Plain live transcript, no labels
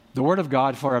The Word of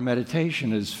God for our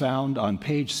meditation is found on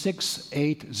page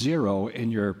 680 in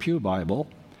your Pew Bible,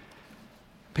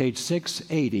 page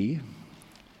 680.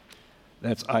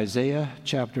 That's Isaiah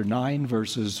chapter 9,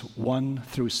 verses 1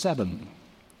 through 7.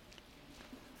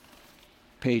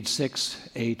 Page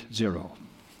 680.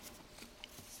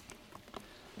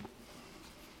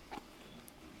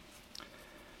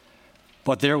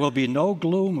 But there will be no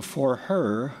gloom for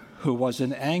her who was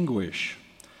in anguish.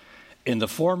 In the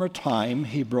former time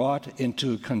he brought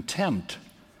into contempt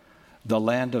the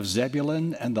land of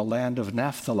Zebulun and the land of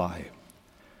Naphtali.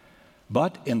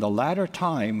 But in the latter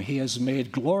time he has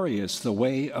made glorious the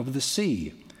way of the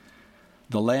sea,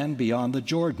 the land beyond the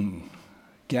Jordan,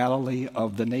 Galilee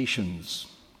of the nations.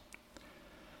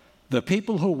 The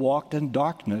people who walked in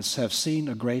darkness have seen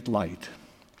a great light.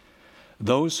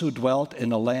 Those who dwelt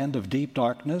in a land of deep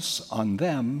darkness, on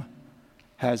them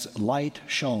has light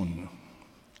shone.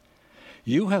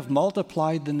 You have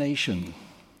multiplied the nation.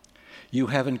 You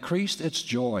have increased its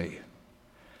joy.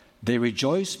 They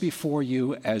rejoice before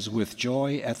you as with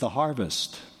joy at the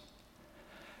harvest,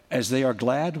 as they are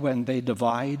glad when they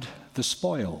divide the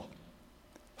spoil.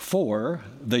 For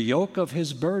the yoke of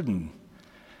his burden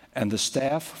and the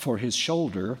staff for his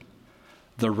shoulder,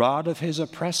 the rod of his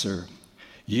oppressor,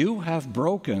 you have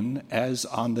broken as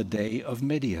on the day of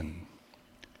Midian.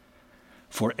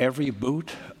 For every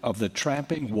boot of the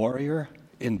tramping warrior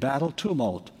in battle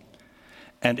tumult,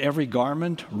 and every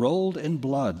garment rolled in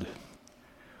blood,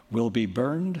 will be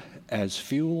burned as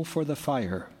fuel for the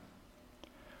fire.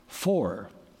 For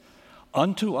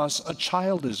unto us a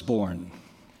child is born,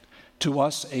 to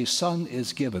us a son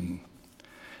is given,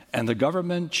 and the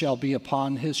government shall be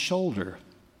upon his shoulder,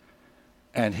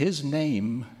 and his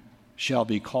name shall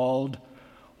be called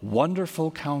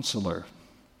Wonderful Counselor,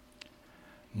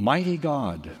 Mighty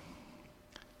God,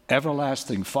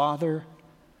 Everlasting Father,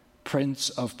 Prince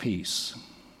of Peace.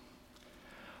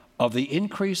 Of the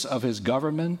increase of his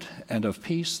government and of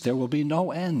peace there will be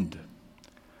no end,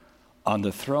 on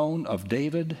the throne of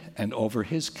David and over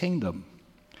his kingdom,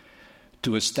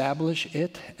 to establish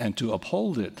it and to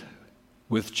uphold it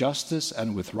with justice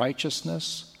and with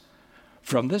righteousness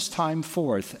from this time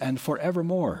forth and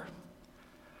forevermore.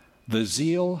 The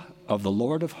zeal of the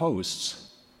Lord of hosts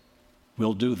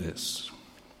will do this.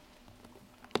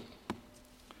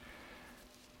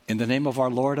 In the name of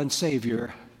our Lord and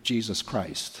Savior, Jesus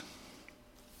Christ.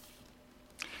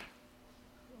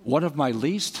 One of my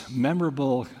least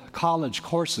memorable college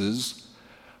courses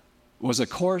was a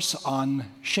course on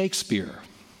Shakespeare.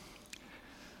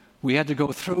 We had to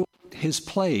go through his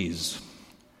plays,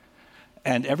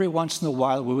 and every once in a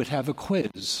while we would have a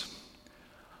quiz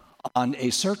on a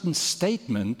certain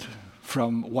statement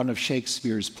from one of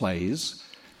Shakespeare's plays,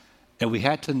 and we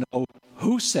had to know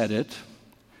who said it,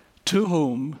 to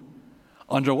whom,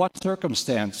 under what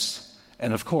circumstance,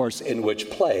 and of course, in which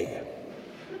play.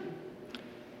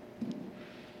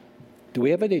 Do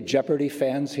we have any Jeopardy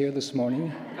fans here this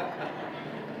morning?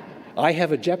 I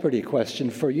have a Jeopardy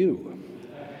question for you.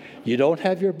 You don't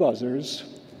have your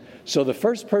buzzers, so the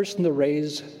first person to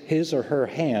raise his or her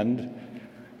hand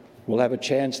will have a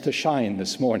chance to shine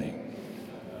this morning.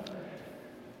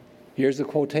 Here's the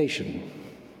quotation.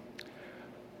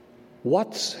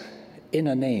 What's in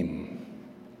a name?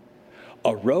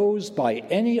 A rose by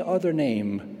any other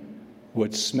name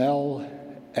would smell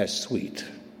as sweet.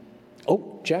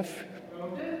 Oh, Jeff?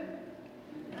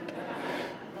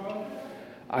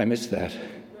 I missed that.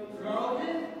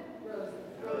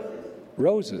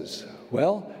 Roses.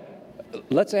 Well,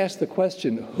 let's ask the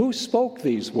question, who spoke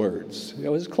these words? It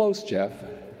was close, Jeff.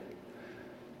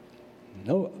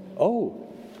 No.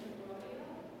 Oh.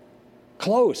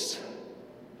 Close.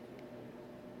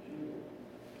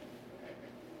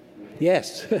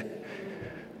 Yes.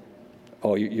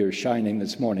 Oh, you're shining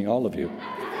this morning, all of you.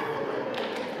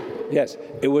 Yes,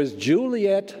 it was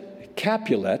Juliet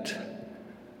Capulet,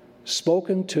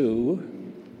 spoken to.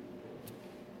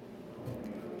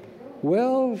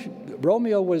 Well,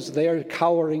 Romeo was there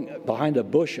cowering behind a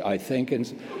bush, I think,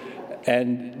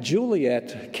 and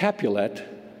Juliet Capulet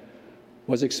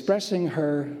was expressing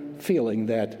her feeling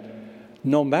that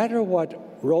no matter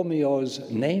what Romeo's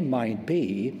name might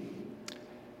be,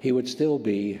 he would still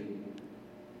be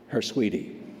her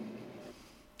sweetie.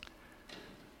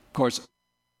 Of course,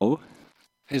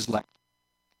 his last.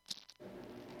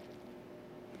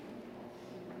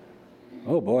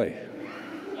 Oh boy.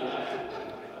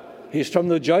 He's from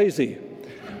New Jersey.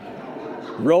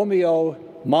 Romeo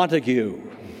Montague.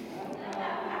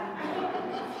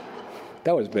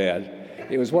 That was bad.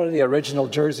 It was one of the original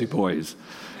Jersey boys.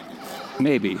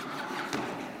 Maybe.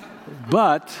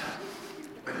 But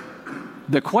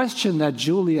The question that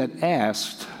Juliet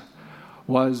asked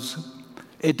was,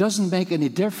 it doesn't make any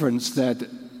difference that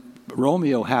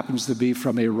Romeo happens to be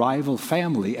from a rival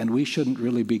family and we shouldn't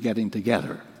really be getting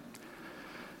together.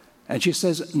 And she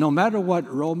says, no matter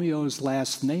what Romeo's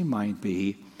last name might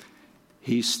be,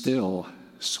 he's still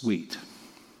sweet.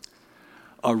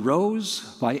 A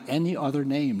rose by any other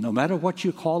name, no matter what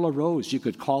you call a rose, you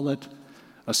could call it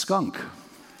a skunk.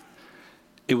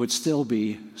 It would still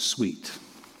be sweet.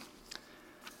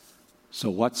 So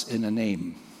what's in a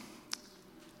name?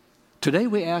 Today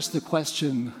we ask the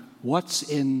question, what's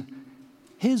in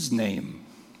his name?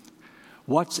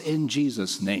 What's in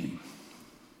Jesus' name?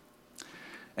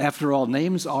 After all,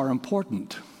 names are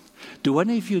important. Do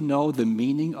any of you know the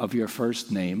meaning of your first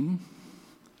name?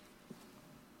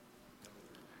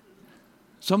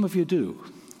 Some of you do,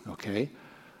 okay?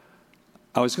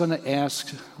 I was going to ask,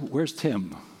 where's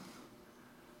Tim?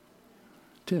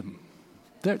 Tim.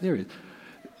 There he is.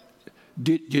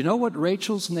 Do you know what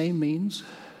Rachel's name means?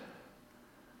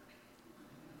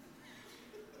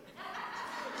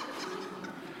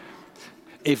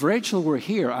 If Rachel were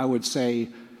here, I would say,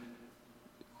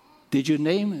 did you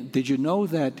know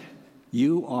that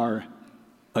you are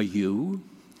a ewe?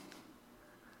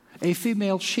 A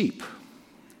female sheep.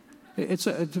 It's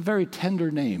a very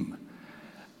tender name.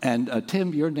 And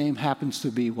Tim, your name happens to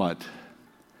be what?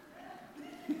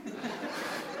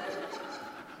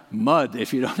 Mud,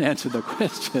 if you don't answer the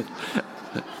question.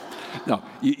 No,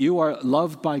 you are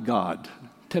loved by God,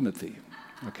 Timothy,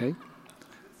 okay?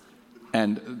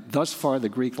 And thus far, the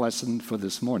Greek lesson for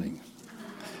this morning.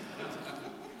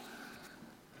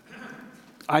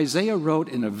 Isaiah wrote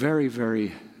in a very,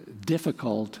 very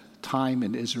difficult time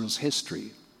in Israel's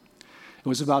history. It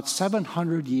was about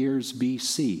 700 years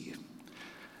BC.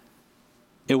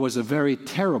 It was a very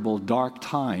terrible, dark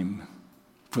time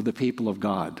for the people of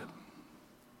God.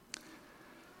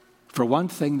 For one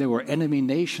thing, there were enemy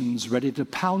nations ready to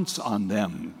pounce on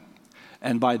them.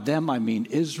 And by them, I mean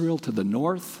Israel to the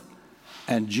north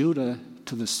and Judah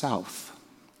to the south.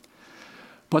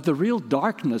 But the real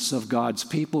darkness of God's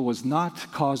people was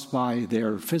not caused by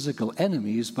their physical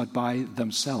enemies, but by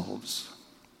themselves.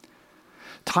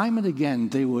 Time and again,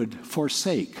 they would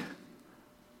forsake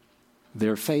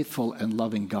their faithful and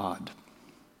loving God.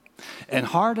 And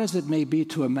hard as it may be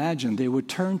to imagine, they would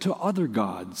turn to other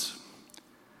gods,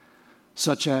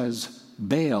 such as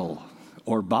Baal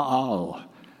or Baal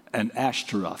and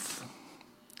Ashtaroth.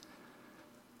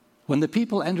 When the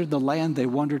people entered the land, they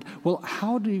wondered, well,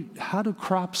 how do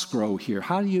crops grow here?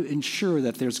 How do you ensure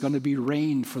that there's going to be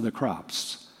rain for the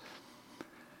crops?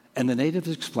 And the natives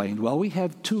explained, well, we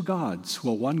have two gods.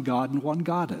 Well, one god and one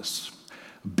goddess.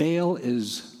 Baal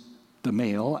is the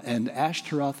male and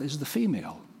Ashtaroth is the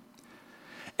female.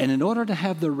 And in order to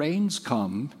have the rains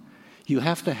come, you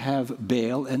have to have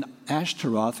Baal and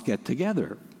Ashtaroth get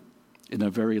together in a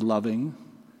very loving,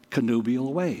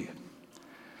 connubial way.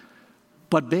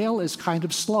 But Baal is kind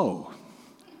of slow.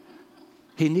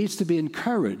 He needs to be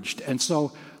encouraged. And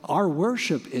so our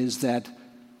worship is that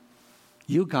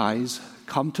you guys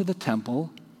come to the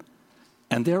temple,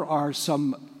 and there are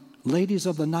some ladies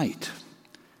of the night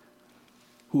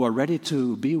who are ready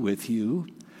to be with you.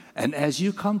 And as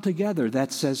you come together,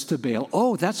 that says to Baal,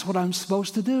 oh, that's what I'm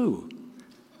supposed to do.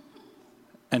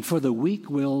 And for the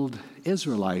weak-willed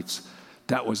Israelites,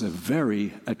 that was a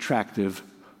very attractive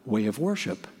way of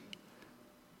worship.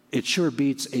 It sure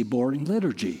beats a boring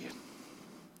liturgy.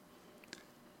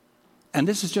 And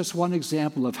this is just one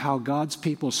example of how God's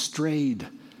people strayed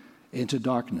into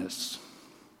darkness.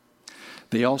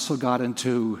 They also got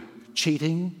into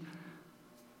cheating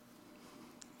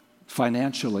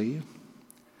financially.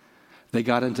 They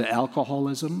got into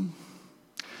alcoholism.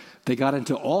 They got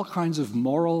into all kinds of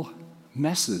moral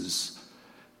messes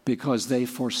because they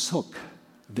forsook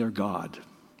their God.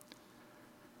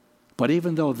 But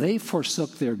even though they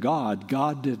forsook their God,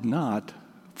 God did not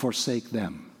forsake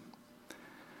them.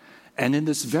 And in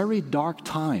this very dark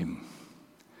time,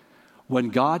 when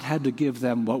God had to give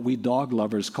them what we dog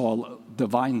lovers call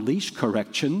divine leash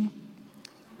correction,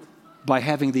 by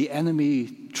having the enemy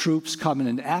troops come in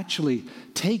and actually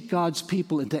take God's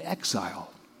people into exile.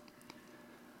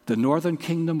 The northern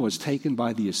kingdom was taken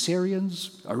by the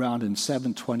Assyrians around in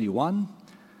 721.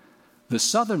 The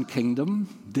southern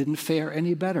kingdom didn't fare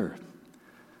any better.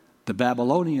 The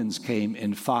Babylonians came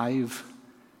in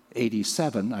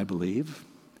 587, I believe,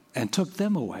 and took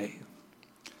them away.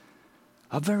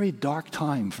 A very dark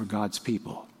time for God's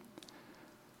people.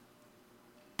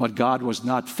 But God was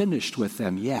not finished with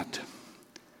them yet.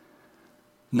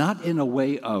 Not in a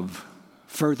way of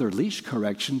further leash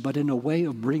correction, but in a way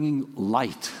of bringing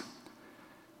light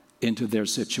into their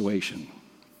situation.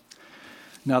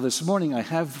 Now, this morning I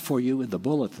have for you in the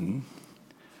bulletin,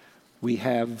 we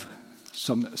have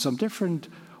some different,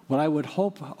 what I would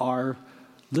hope are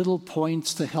little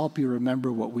points to help you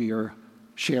remember what we are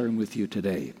sharing with you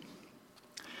today.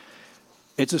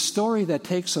 It's a story that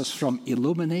takes us from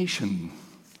illumination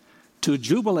to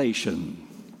jubilation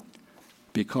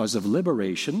because of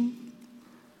liberation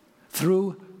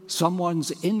through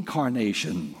someone's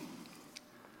incarnation.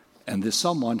 And this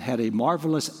someone had a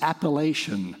marvelous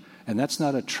appellation, and that's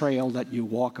not a trail that you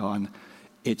walk on.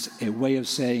 It's a way of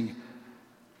saying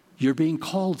you're being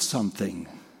called something,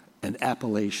 an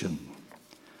appellation.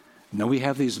 Now we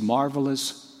have these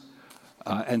marvelous,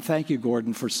 and thank you,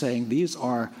 Gordon, for saying these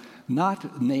are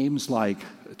not names like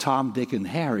Tom, Dick, and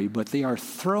Harry, but they are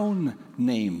throne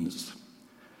names,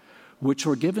 which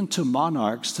were given to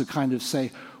monarchs to kind of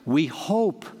say, we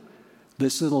hope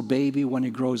this little baby, when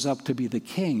he grows up to be the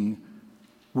king,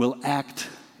 will act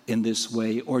in this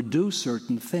way or do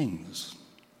certain things.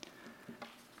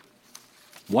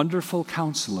 Wonderful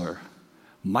Counselor,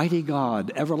 Mighty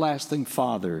God, Everlasting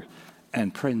Father,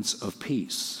 and Prince of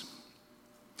Peace.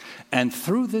 And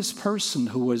through this person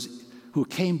who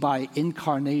came by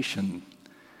incarnation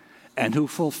and who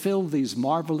fulfilled these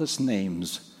marvelous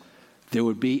names, there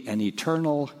would be an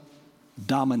eternal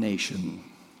domination.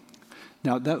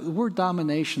 Now, the word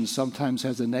domination sometimes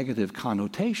has a negative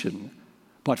connotation,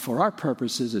 but for our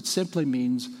purposes, it simply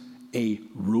means a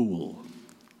rule,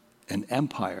 an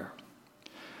empire.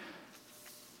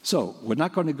 So, we're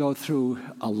not going to go through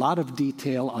a lot of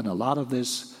detail on a lot of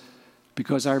this,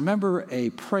 because I remember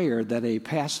a prayer that a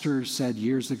pastor said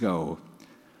years ago,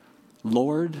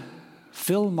 Lord,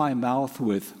 fill my mouth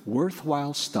with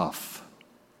worthwhile stuff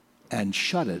and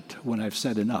shut it when I've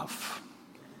said enough.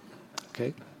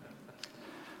 Okay?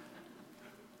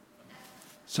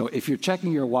 So if you're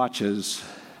checking your watches,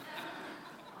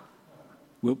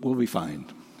 we'll be fine.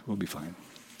 We'll be fine.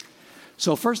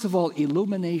 So first of all,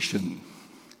 illumination.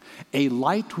 A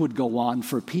light would go on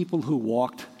for people who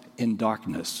walked in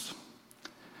darkness.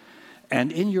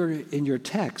 And in your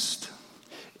text,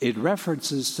 it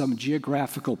references some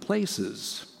geographical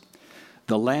places,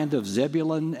 the land of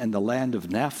Zebulun and the land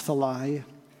of Naphtali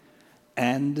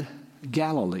and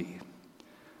Galilee.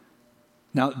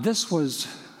 Now, this was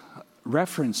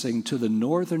referencing to the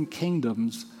northern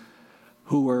kingdoms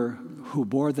who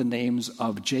bore the names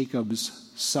of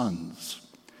Jacob's sons.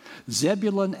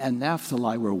 Zebulun and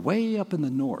Naphtali were way up in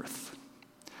the north,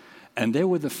 and they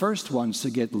were the first ones to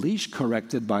get leash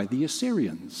corrected by the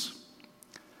Assyrians.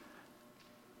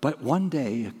 But one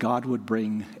day, God would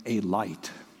bring a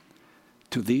light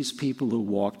to these people who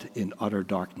walked in utter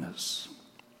darkness.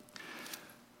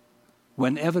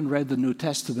 When Evan read the New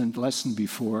Testament lesson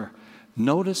before,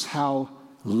 notice how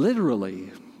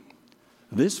literally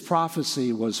this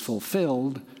prophecy was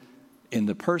fulfilled in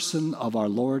the person of our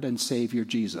Lord and Savior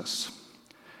Jesus.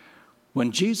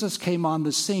 When Jesus came on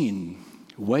the scene,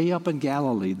 way up in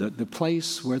Galilee, the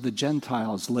place where the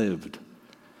Gentiles lived,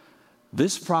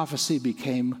 this prophecy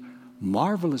became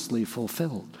marvelously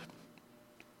fulfilled.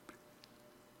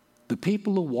 The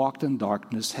people who walked in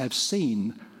darkness have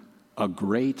seen a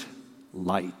great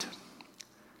light.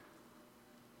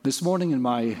 This morning in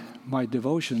my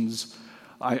devotions,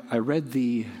 I read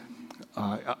the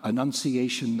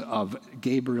Annunciation of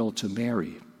Gabriel to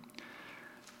Mary.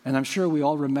 And I'm sure we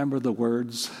all remember the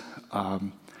words,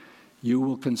 you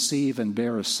will conceive and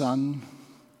bear a son.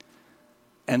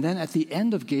 And then at the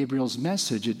end of Gabriel's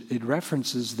message, it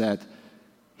references that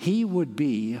he would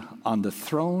be on the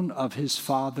throne of his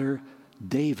father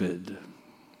David.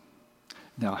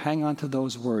 Now, hang on to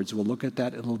those words. We'll look at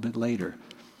that a little bit later.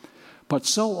 But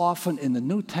so often in the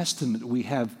New Testament, we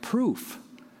have proof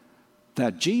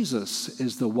that Jesus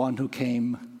is the one who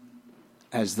came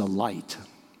as the light.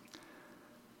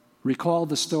 Recall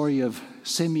the story of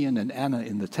Simeon and Anna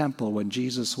in the temple when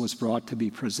Jesus was brought to be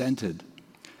presented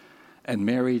and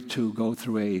Mary to go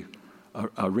through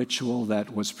a ritual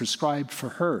that was prescribed for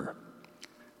her.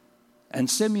 And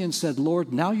Simeon said,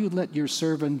 Lord, now you let your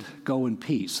servant go in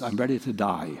peace. I'm ready to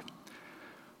die.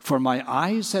 For my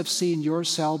eyes have seen your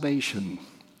salvation,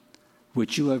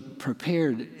 which you have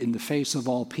prepared in the face of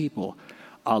all people,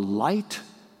 a light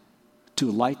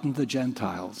to lighten the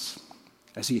Gentiles.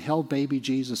 As he held baby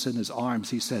Jesus in his arms,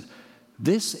 he said,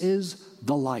 this is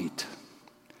the light.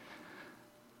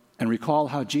 And recall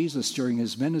how Jesus, during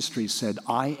his ministry, said,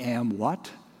 I am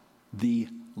what? The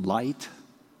light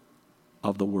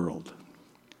of the world.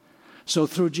 So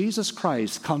through Jesus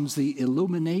Christ comes the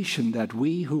illumination that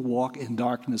we who walk in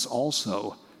darkness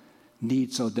also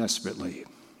need so desperately.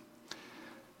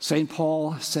 St.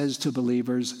 Paul says to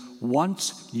believers,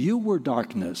 once you were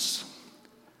darkness,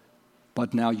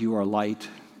 but now you are light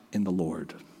in the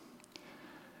Lord.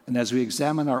 And as we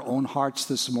examine our own hearts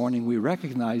this morning, we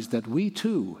recognize that we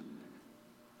too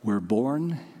were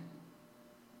born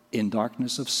in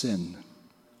darkness of sin.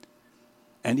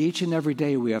 And each and every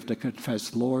day we have to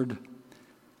confess, Lord,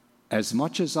 as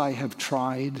much as I have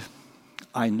tried,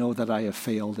 I know that I have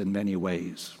failed in many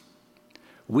ways.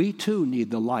 We too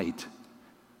need the light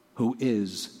who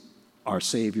is our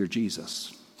Savior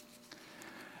Jesus.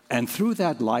 And through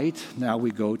that light, now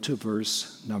we go to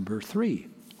verse number 3.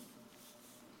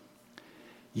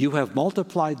 You have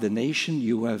multiplied the nation,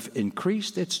 you have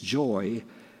increased its joy.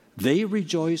 They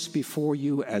rejoice before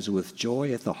you as with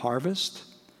joy at the harvest,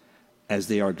 as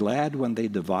they are glad when they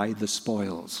divide the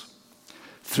spoils.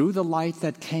 Through the light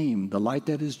that came, the light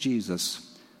that is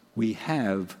Jesus, we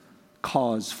have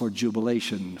cause for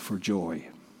jubilation, for joy.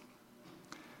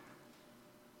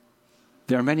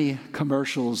 There are many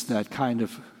commercials that kind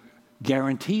of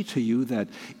guarantee to you that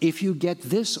if you get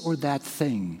this or that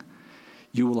thing,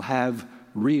 you will have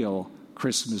real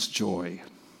Christmas joy.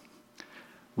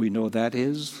 We know that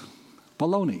is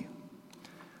baloney.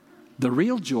 The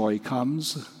real joy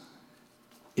comes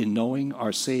in knowing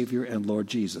our Savior and Lord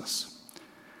Jesus.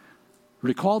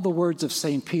 Recall the words of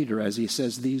St. Peter as he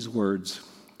says these words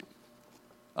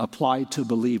applied to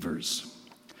believers.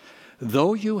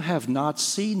 Though you have not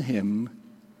seen him,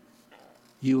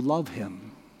 you love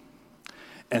him.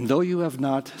 And though you have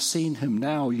not seen him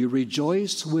now, you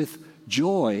rejoice with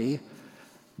joy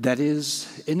that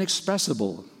is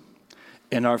inexpressible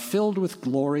and are filled with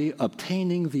glory,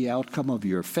 obtaining the outcome of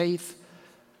your faith,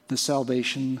 the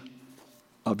salvation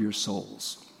of your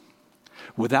souls.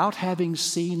 Without having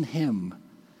seen him,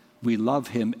 we love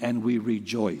him and we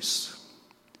rejoice.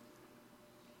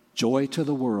 Joy to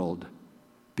the world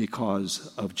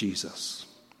because of Jesus.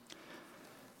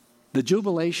 The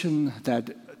jubilation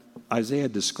that Isaiah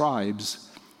describes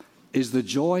is the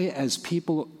joy as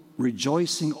people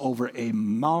rejoicing over a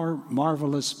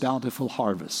marvelous, bountiful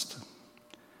harvest.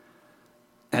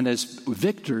 And as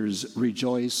victors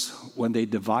rejoice when they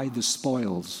divide the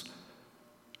spoils,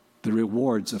 the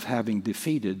rewards of having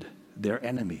defeated their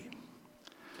enemy.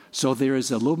 So there is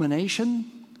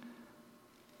illumination,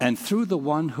 and through the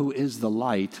one who is the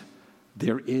light,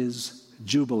 there is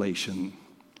jubilation.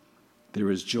 There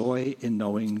is joy in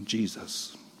knowing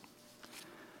Jesus.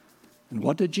 And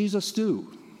what did Jesus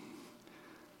do?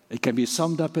 It can be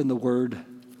summed up in the word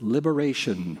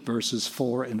liberation, verses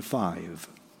 4 and 5.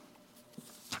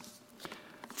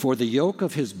 For the yoke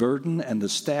of his burden and the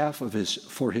staff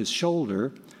for his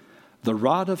shoulder, the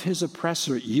rod of his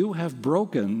oppressor you have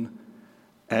broken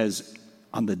as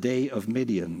on the day of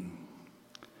Midian.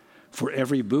 For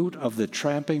every boot of the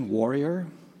tramping warrior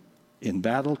in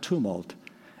battle tumult,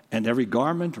 and every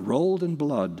garment rolled in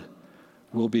blood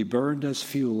will be burned as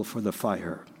fuel for the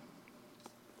fire.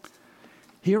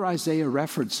 Here Isaiah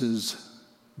references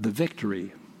the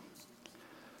victory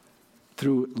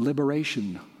through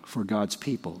liberation for God's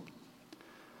people.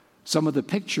 Some of the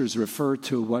pictures refer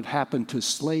to what happened to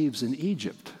slaves in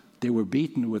Egypt. They were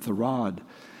beaten with a rod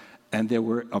and they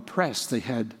were oppressed. They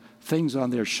had things on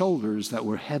their shoulders that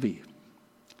were heavy.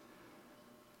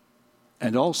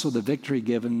 And also the victory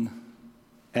given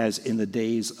as in the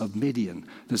days of Midian.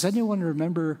 Does anyone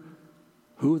remember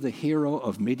who the hero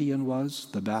of Midian was,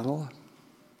 the battle?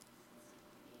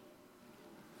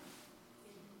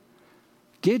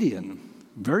 Gideon,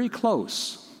 very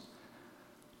close.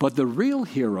 But the real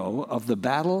hero of the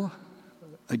battle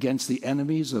against the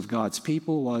enemies of God's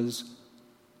people was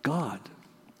God.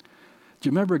 Do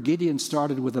you remember Gideon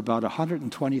started with about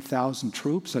 120,000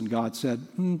 troops, and God said,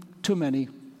 too many.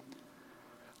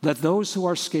 Let those who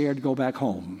are scared go back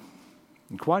home.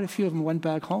 And quite a few of them went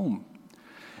back home.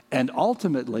 And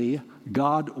ultimately,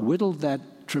 God whittled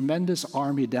that tremendous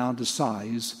army down to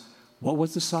size. What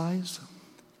was the size?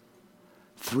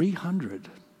 300.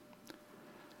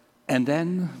 And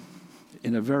then,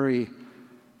 in a very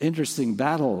interesting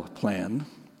battle plan,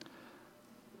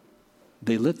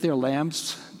 they lit their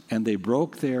lamps and they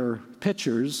broke their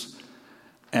pitchers,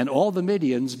 and all the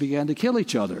Midians began to kill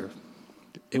each other.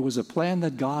 It was a plan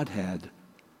that God had.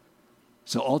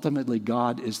 So ultimately,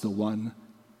 God is the one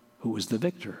who is the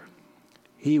victor.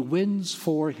 He wins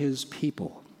for his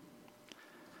people.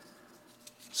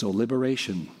 So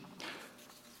liberation.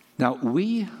 Now,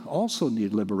 we also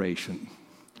need liberation.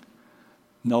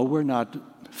 No, we're not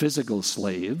physical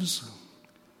slaves,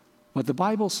 but the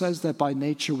Bible says that by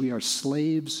nature we are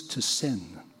slaves to sin.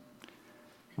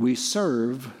 We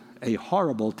serve a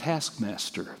horrible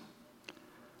taskmaster.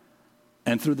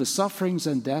 And through the sufferings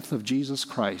and death of Jesus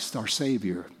Christ, our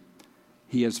Savior,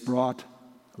 he has brought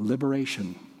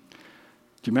liberation.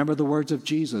 Do you remember the words of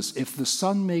Jesus? If the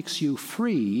Son makes you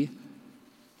free,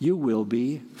 you will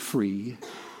be free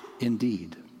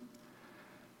indeed.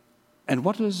 And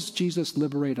what does Jesus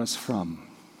liberate us from?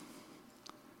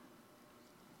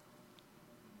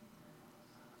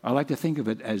 I like to think of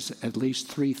it as at least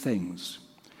three things.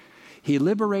 He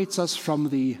liberates us from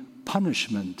the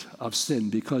punishment of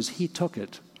sin because he took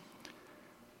it.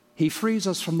 He frees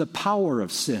us from the power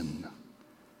of sin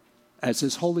as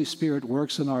his Holy Spirit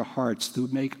works in our hearts to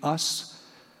make us,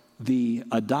 the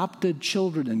adopted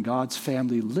children in God's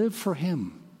family, live for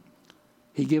him.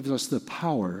 He gives us the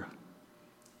power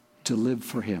to live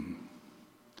for him.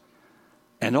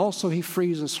 And also he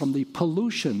frees us from the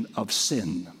pollution of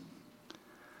sin.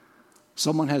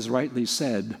 Someone has rightly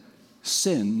said,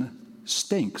 sin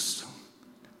stinks.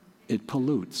 It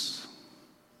pollutes.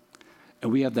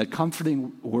 And we have that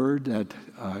comforting word that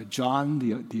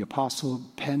John, the apostle,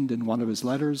 penned in one of his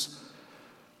letters.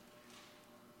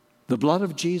 The blood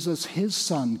of Jesus, his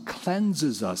Son,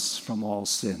 cleanses us from all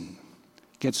sin,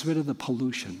 gets rid of the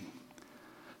pollution.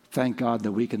 Thank God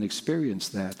that we can experience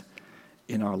that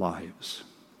in our lives.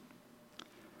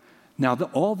 Now,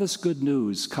 all this good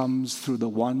news comes through the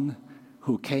one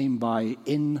who came by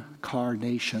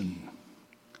incarnation.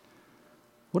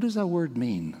 What does that word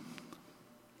mean?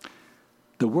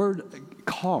 The word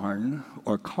carn,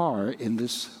 or car in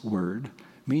this word,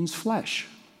 means flesh.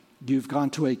 You've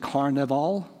gone to a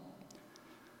carnival.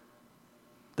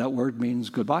 That word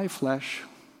means goodbye, flesh.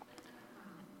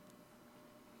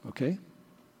 Okay?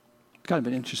 Kind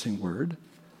of an interesting word.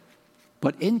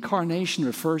 But incarnation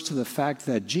refers to the fact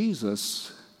that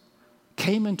Jesus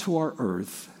came into our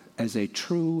earth as a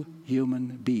true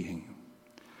human being.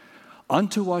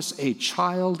 Unto us a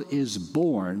child is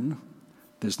born.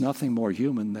 There's nothing more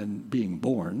human than being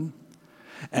born.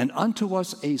 And unto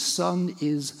us a son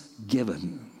is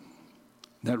given.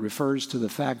 That refers to the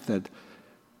fact that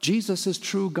Jesus is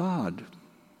true God.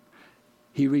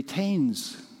 He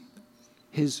retains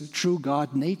his true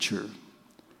God nature,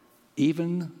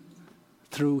 even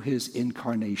through his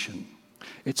incarnation.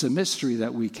 It's a mystery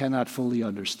that we cannot fully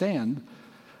understand,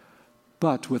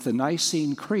 but with the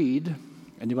Nicene Creed,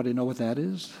 anybody know what that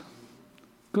is?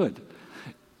 Good.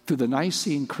 Through the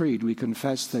Nicene Creed, we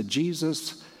confess that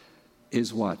Jesus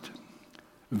is what?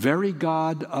 Very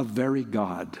God of very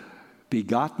God,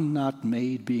 begotten, not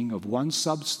made, being of one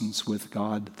substance with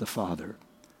God the Father.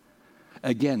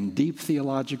 Again, deep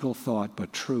theological thought,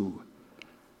 but true.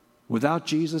 Without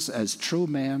Jesus as true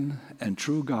man and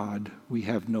true God, we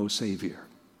have no Savior.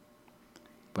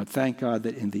 But thank God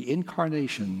that in the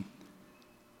incarnation,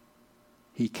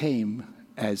 he came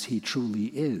as he truly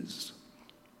is.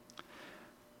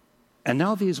 And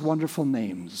now these wonderful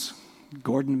names.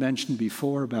 Gordon mentioned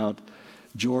before about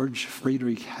George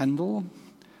Friedrich Handel.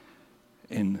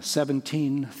 In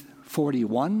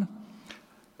 1741,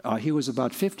 he was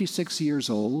about 56 years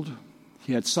old.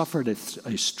 He had suffered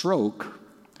a stroke,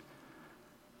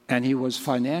 and he was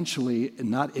financially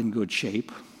not in good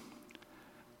shape,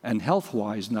 and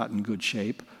health-wise not in good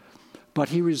shape, but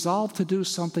he resolved to do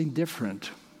something different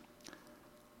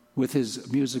with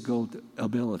his musical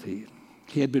ability.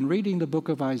 He had been reading the book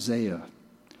of Isaiah,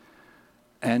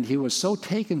 and he was so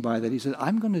taken by that, he said,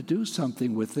 I'm going to do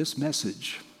something with this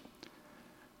message.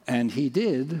 And he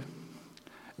did,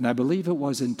 and I believe it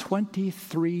was in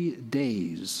 23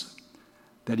 days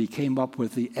that he came up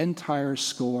with the entire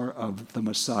score of the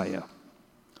Messiah.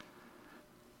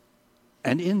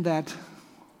 And in that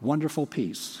wonderful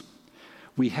piece,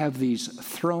 we have these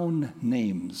throne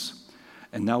names.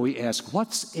 And now we ask,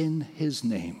 what's in his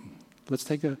name? Let's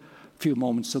take a few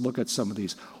moments to look at some of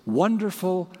these.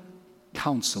 Wonderful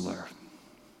Counselor.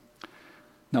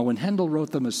 Now, when Handel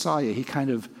wrote the Messiah, he kind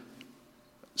of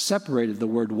separated the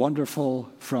word wonderful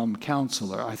from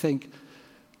counselor. I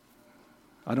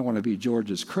don't want to be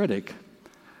George's critic,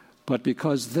 but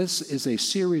because this is a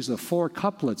series of 4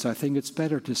 couplets, I think it's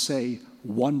better to say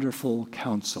wonderful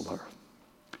Counselor.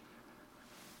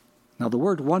 Now, the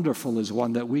word wonderful is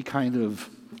one that we kind of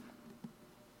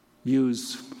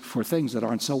use for things that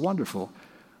aren't so wonderful.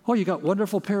 Oh, you got a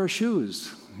wonderful pair of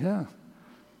shoes. Yeah.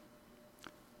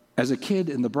 As a kid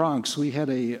in the Bronx, we had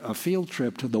a field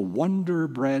trip to the Wonder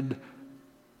Bread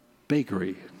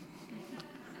Bakery.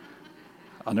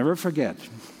 I'll never forget.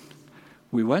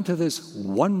 We went to this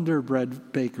Wonder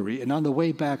Bread Bakery, and on the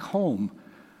way back home,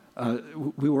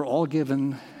 we were all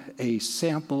given a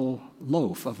sample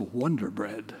loaf of Wonder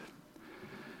Bread.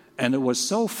 And it was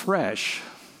so fresh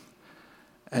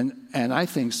and I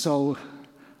think so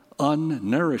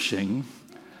unnourishing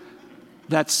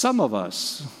that some of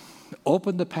us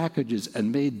opened the packages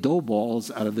and made dough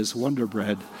balls out of this Wonder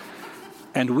Bread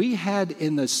And we had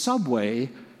in the subway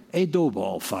a dough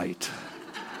ball fight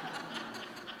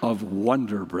of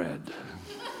Wonder Bread.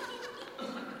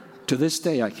 To this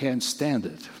day, I can't stand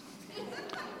it.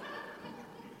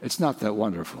 It's not that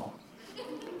wonderful.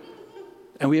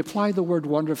 And we apply the word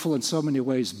wonderful in so many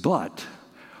ways, but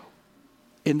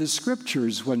in the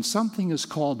scriptures, when something is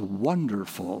called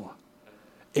wonderful,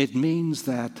 it means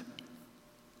that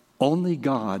only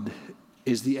God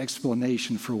is the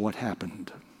explanation for what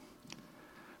happened.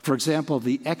 For example,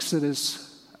 the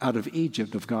exodus out of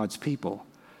Egypt of God's people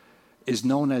is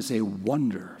known as a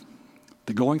wonder.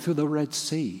 The going through the Red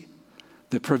Sea,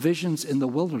 the provisions in the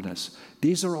wilderness,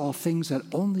 these are all things that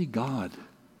only God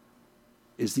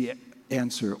is the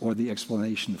answer or the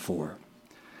explanation for.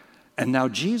 And now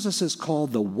Jesus is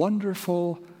called the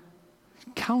Wonderful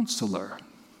Counselor.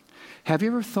 Have you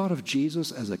ever thought of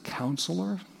Jesus as a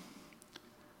counselor?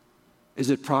 Is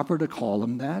it proper to call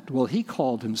him that? Well, he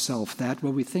called himself that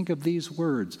when we think of these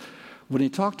words. When he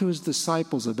talked to his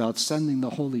disciples about sending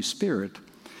the Holy Spirit,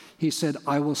 he said,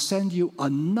 I will send you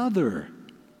another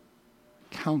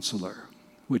counselor,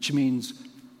 which means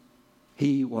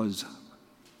he was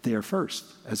there first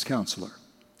as counselor.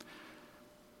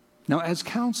 Now, as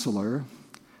counselor,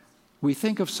 we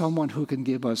think of someone who can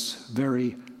give us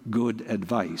very good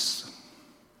advice.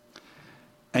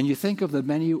 And you think of the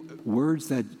many words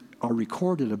that are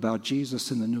recorded about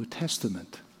Jesus in the New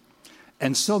Testament.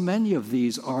 And so many of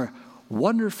these are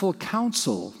wonderful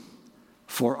counsel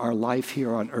for our life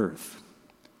here on earth.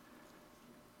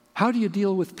 How do you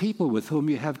deal with people with whom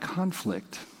you have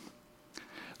conflict?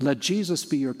 Let Jesus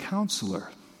be your counselor.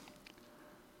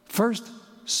 First,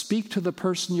 speak to the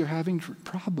person you're having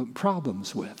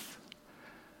problems with.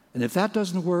 And if that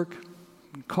doesn't work,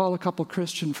 call a couple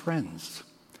Christian friends.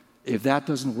 If that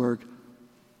doesn't work,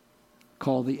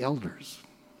 call the elders.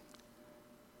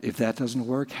 If that doesn't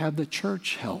work, have the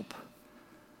church help.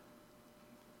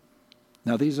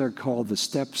 Now, these are called the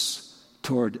steps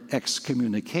toward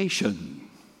excommunication.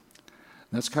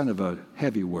 That's kind of a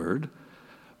heavy word,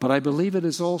 but I believe it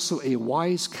is also a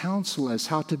wise counsel as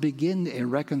how to begin a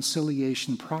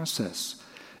reconciliation process.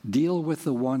 Deal with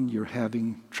the one you're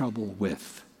having trouble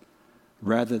with,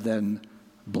 rather than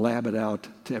blab it out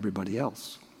to everybody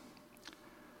else.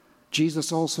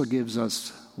 Jesus also gives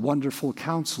us wonderful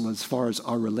counsel as far as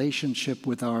our relationship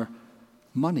with our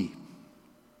money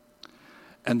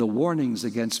and the warnings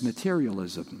against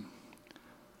materialism.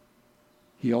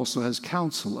 He also has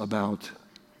counsel about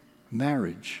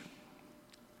marriage.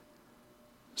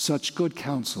 Such good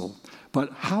counsel.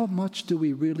 But how much do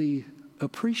we really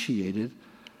appreciate it,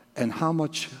 and how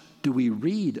much do we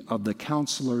read of the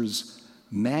counselor's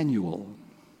manual?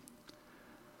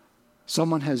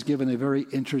 Someone has given a very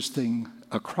interesting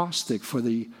acrostic for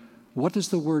what does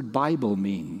the word Bible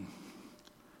mean?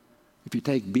 If you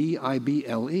take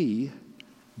B-I-B-L-E,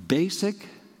 basic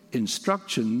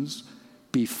instructions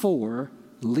before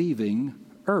leaving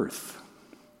earth.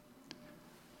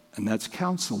 And that's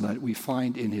counsel that we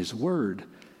find in his word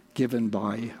given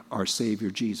by our Savior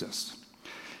Jesus.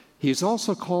 He is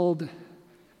also called,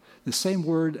 the same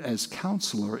word as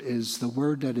counselor is the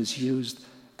word that is used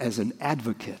as an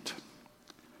advocate.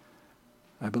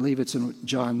 I believe it's in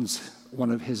John's,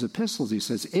 one of his epistles. He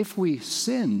says, if we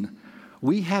sin,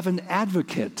 we have an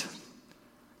advocate,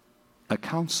 a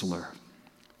counselor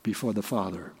before the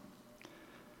Father.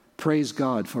 Praise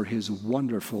God for his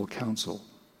wonderful counsel.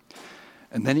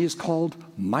 And then he is called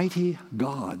Mighty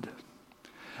God.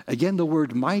 Again, the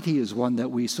word mighty is one that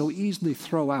we so easily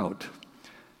throw out.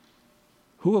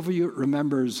 Who of you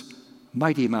remembers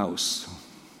Mighty Mouse?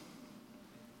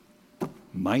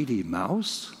 Mighty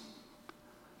Mouse?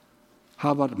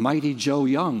 How about Mighty Joe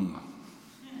Young?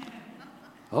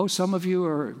 Oh, some of you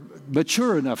are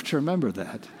mature enough to remember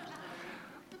that.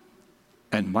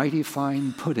 And Mighty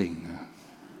Fine Pudding.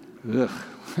 Ugh.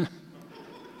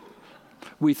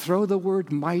 We throw the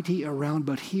word mighty around,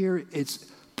 but here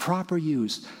it's proper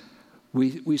use.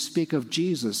 We speak of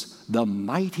Jesus, the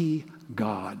mighty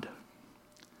God.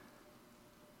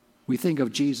 We think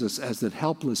of Jesus as that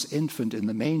helpless infant in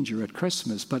the manger at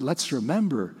Christmas, but let's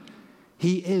remember,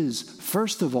 he is,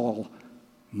 first of all,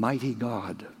 mighty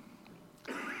God.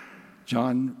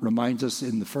 John reminds us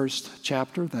in the first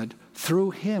chapter that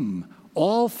through him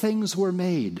all things were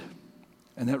made,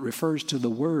 and that refers to the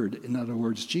Word, in other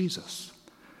words, Jesus,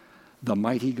 the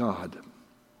mighty God.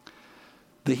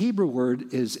 The Hebrew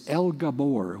word is El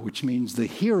Gabor, which means the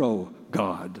hero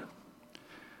God.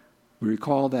 We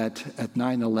recall that at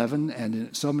 9/11 and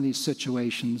in so many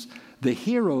situations, the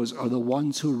heroes are the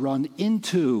ones who run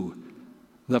into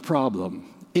the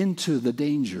problem, into the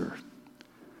danger.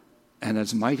 And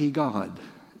as mighty God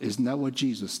Isn't that what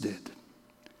Jesus did?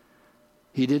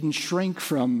 He didn't shrink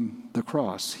from the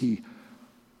cross. He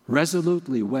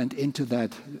resolutely went into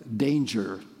that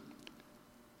danger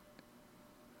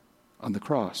on the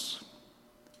cross,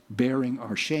 bearing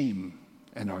our shame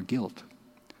and our guilt,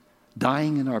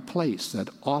 dying in our place, that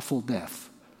awful death,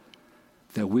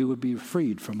 that we would be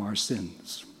freed from our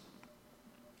sins.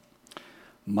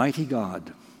 Mighty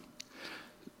God.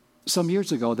 Some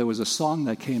years ago, there was a song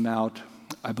that came out,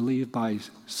 I believe, by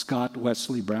Scott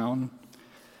Wesley Brown.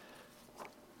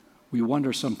 We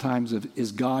wonder sometimes,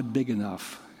 is God big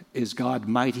enough? Is God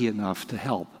mighty enough to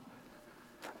help?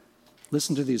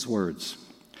 Listen to these words.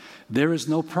 There is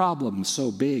no problem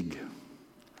so big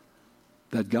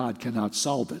that God cannot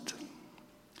solve it.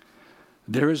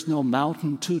 There is no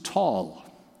mountain too tall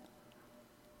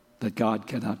that God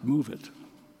cannot move it.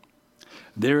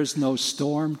 There is no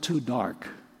storm too dark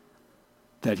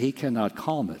that he cannot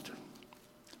calm it.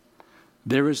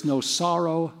 There is no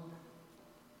sorrow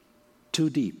too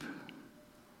deep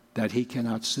that he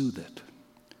cannot soothe it.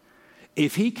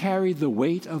 If he carried the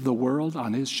weight of the world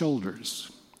on his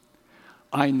shoulders,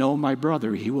 I know, my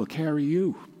brother, he will carry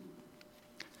you.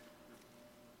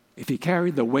 If he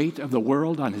carried the weight of the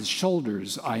world on his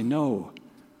shoulders, I know,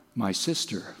 my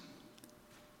sister,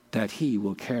 that he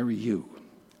will carry you.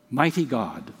 Mighty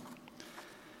God.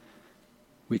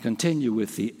 We continue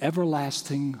with the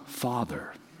everlasting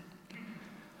Father.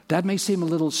 That may seem a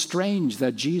little strange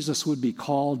that Jesus would be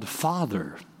called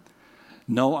Father.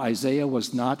 No, Isaiah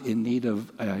was not in need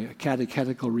of a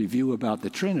catechetical review about the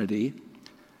Trinity.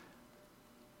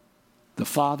 The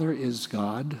Father is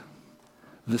God,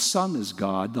 the Son is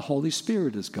God, the Holy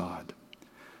Spirit is God.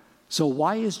 So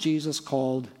why is Jesus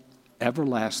called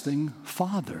Everlasting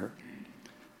Father?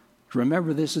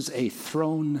 Remember, this is a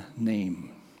throne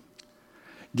name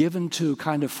given to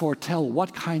kind of foretell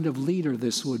what kind of leader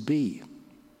this would be.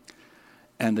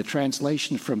 And the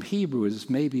translation from Hebrew is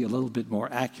maybe a little bit more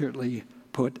accurately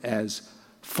put as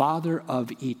Father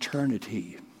of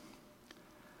Eternity,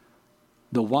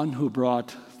 the one who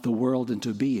brought the world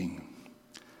into being,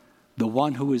 the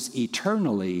one who is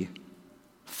eternally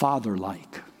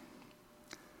father-like,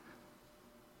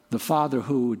 the Father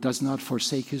who does not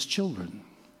forsake his children,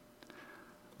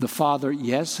 the Father,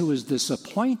 yes, who is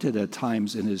disappointed at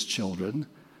times in his children,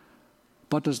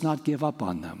 but does not give up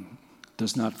on them,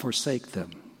 does not forsake them.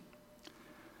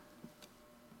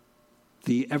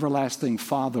 The everlasting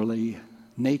fatherly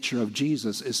nature of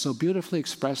Jesus is so beautifully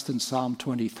expressed in Psalm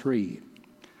 23,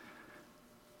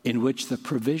 in which the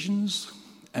provisions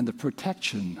and the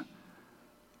protection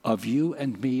of you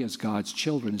and me as God's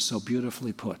children is so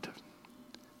beautifully put.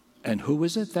 And who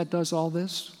is it that does all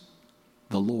this?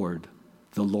 The Lord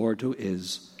who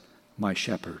is my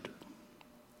shepherd.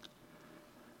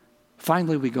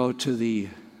 Finally, we go to the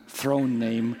throne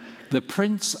name, the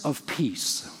Prince of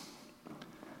Peace.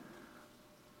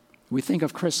 We think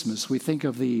of Christmas. We think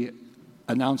of the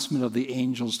announcement of the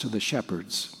angels to the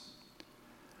shepherds.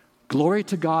 Glory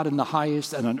to God in the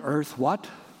highest, and on earth what?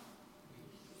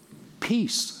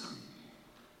 Peace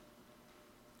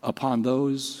upon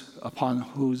those upon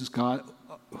whose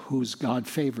God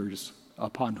favors,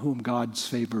 upon whom God's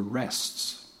favor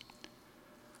rests.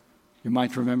 You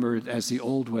might remember it as the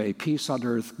old way, peace on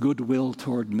earth, goodwill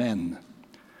toward men.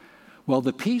 Well,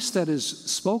 the peace that is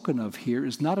spoken of here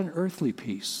is not an earthly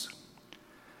peace.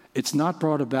 It's not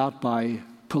brought about by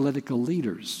political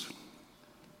leaders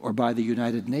or by the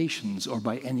United Nations or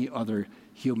by any other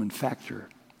human factor.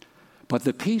 But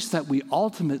the peace that we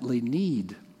ultimately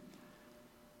need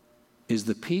is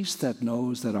the peace that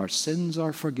knows that our sins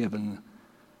are forgiven,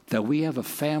 that we have a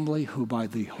family who by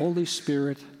the Holy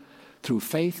Spirit, through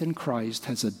faith in Christ,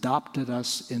 has adopted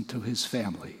us into his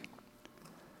family.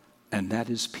 And that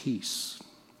is peace.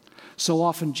 So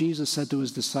often Jesus said to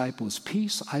his disciples,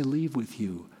 peace I leave with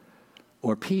you,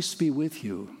 or peace be with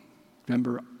you.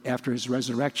 Remember, after his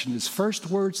resurrection, his first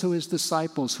words to his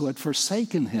disciples who had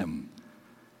forsaken him,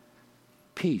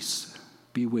 peace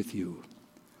be with you,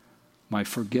 my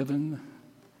forgiven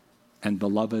and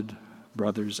beloved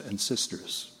brothers and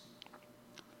sisters.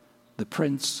 The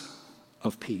Prince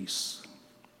of Peace.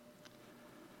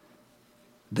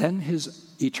 Then his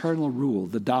eternal rule,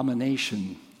 the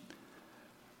domination.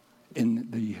 In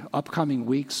the upcoming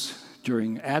weeks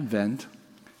during Advent,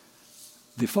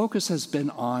 the focus has been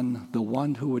on the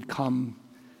one who would come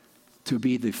to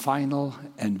be the final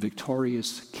and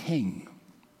victorious king.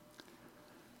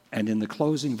 And in the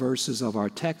closing verses of our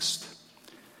text,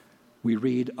 we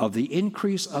read, of the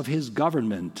increase of his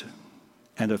government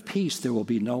and of peace there will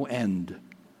be no end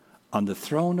on the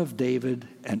throne of David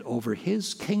and over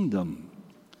his kingdom,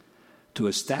 to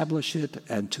establish it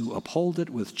and to uphold it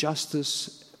with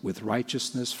justice, with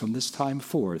righteousness from this time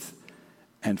forth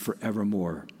and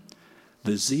forevermore.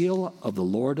 The zeal of the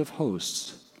Lord of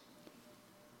hosts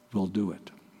will do it.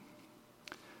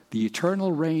 The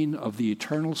eternal reign of the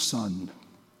eternal Son,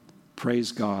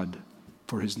 praise God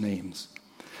for his names.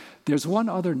 There's one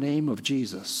other name of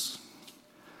Jesus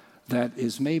that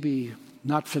is maybe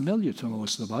not familiar to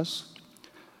most of us.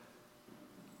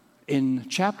 In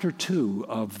chapter 2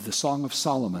 of the Song of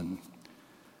Solomon,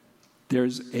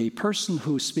 there's a person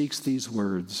who speaks these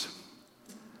words.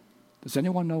 Does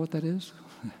anyone know what that is?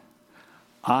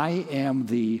 I am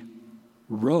the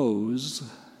rose,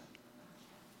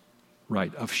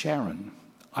 right, of Sharon.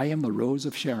 I am the rose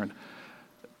of Sharon.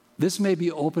 This may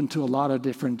be open to a lot of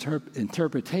different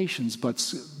interpretations,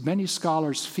 but many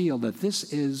scholars feel that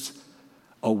this is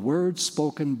a word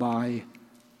spoken by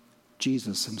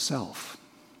Jesus himself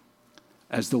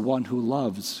as the one who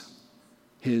loves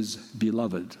his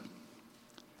beloved.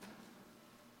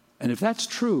 And if that's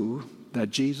true, that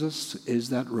Jesus is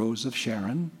that rose of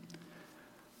Sharon,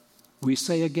 we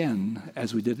say again,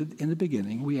 as we did in the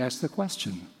beginning, we ask the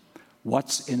question,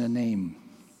 what's in a name?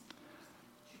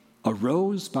 A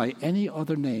rose by any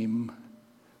other name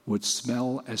would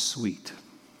smell as sweet.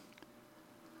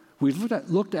 We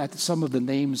looked at some of the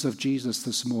names of Jesus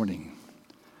this morning.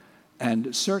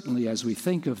 And certainly as we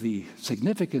think of the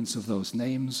significance of those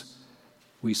names,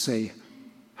 we say,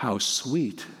 how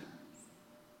sweet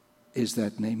is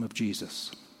that name of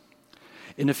Jesus.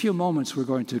 In a few moments, we're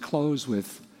going to close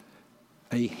with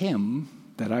a hymn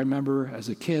that I remember as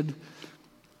a kid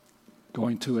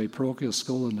going to a parochial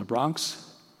school in the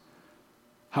Bronx.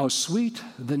 How sweet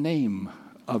the name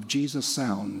of Jesus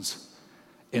sounds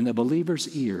in a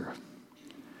believer's ear.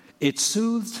 It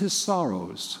soothes his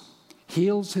sorrows,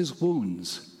 heals his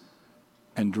wounds,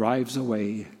 and drives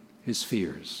away his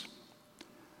fears.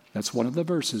 That's one of the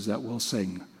verses that we'll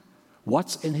sing.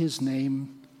 What's in his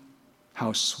name?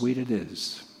 How sweet it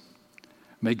is.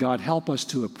 May God help us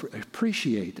to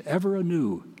appreciate ever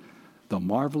anew the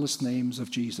marvelous names of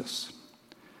Jesus.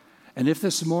 And if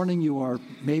this morning you are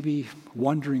maybe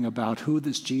wondering about who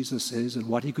this Jesus is and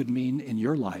what he could mean in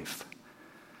your life,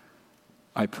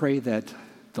 I pray that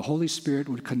the Holy Spirit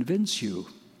would convince you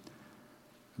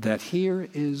that here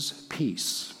is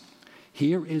peace,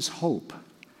 here is hope,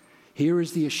 here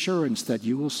is the assurance that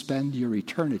you will spend your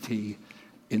eternity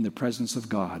in the presence of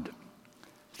God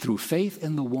through faith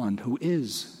in the one who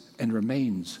is and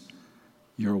remains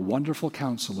your wonderful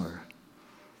counselor,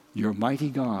 your mighty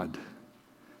God,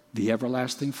 the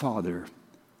everlasting Father,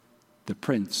 the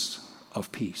Prince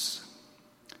of Peace.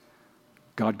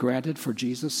 God grant it for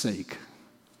Jesus' sake.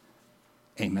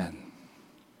 Amen.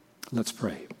 Let's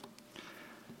pray.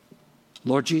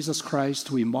 Lord Jesus Christ,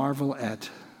 we marvel at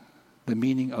the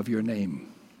meaning of your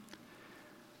name.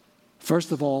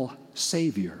 First of all,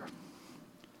 Savior.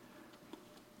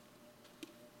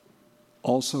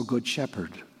 Also, Good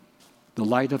Shepherd, the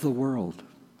light of the world,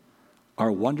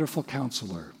 our wonderful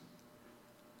counselor,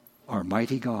 our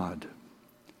mighty God,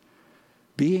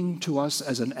 being to us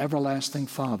as an everlasting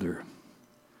Father,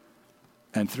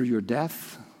 and through your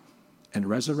death and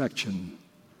resurrection,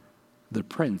 the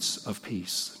Prince of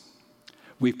Peace.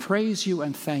 We praise you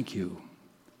and thank you.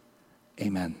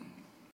 Amen.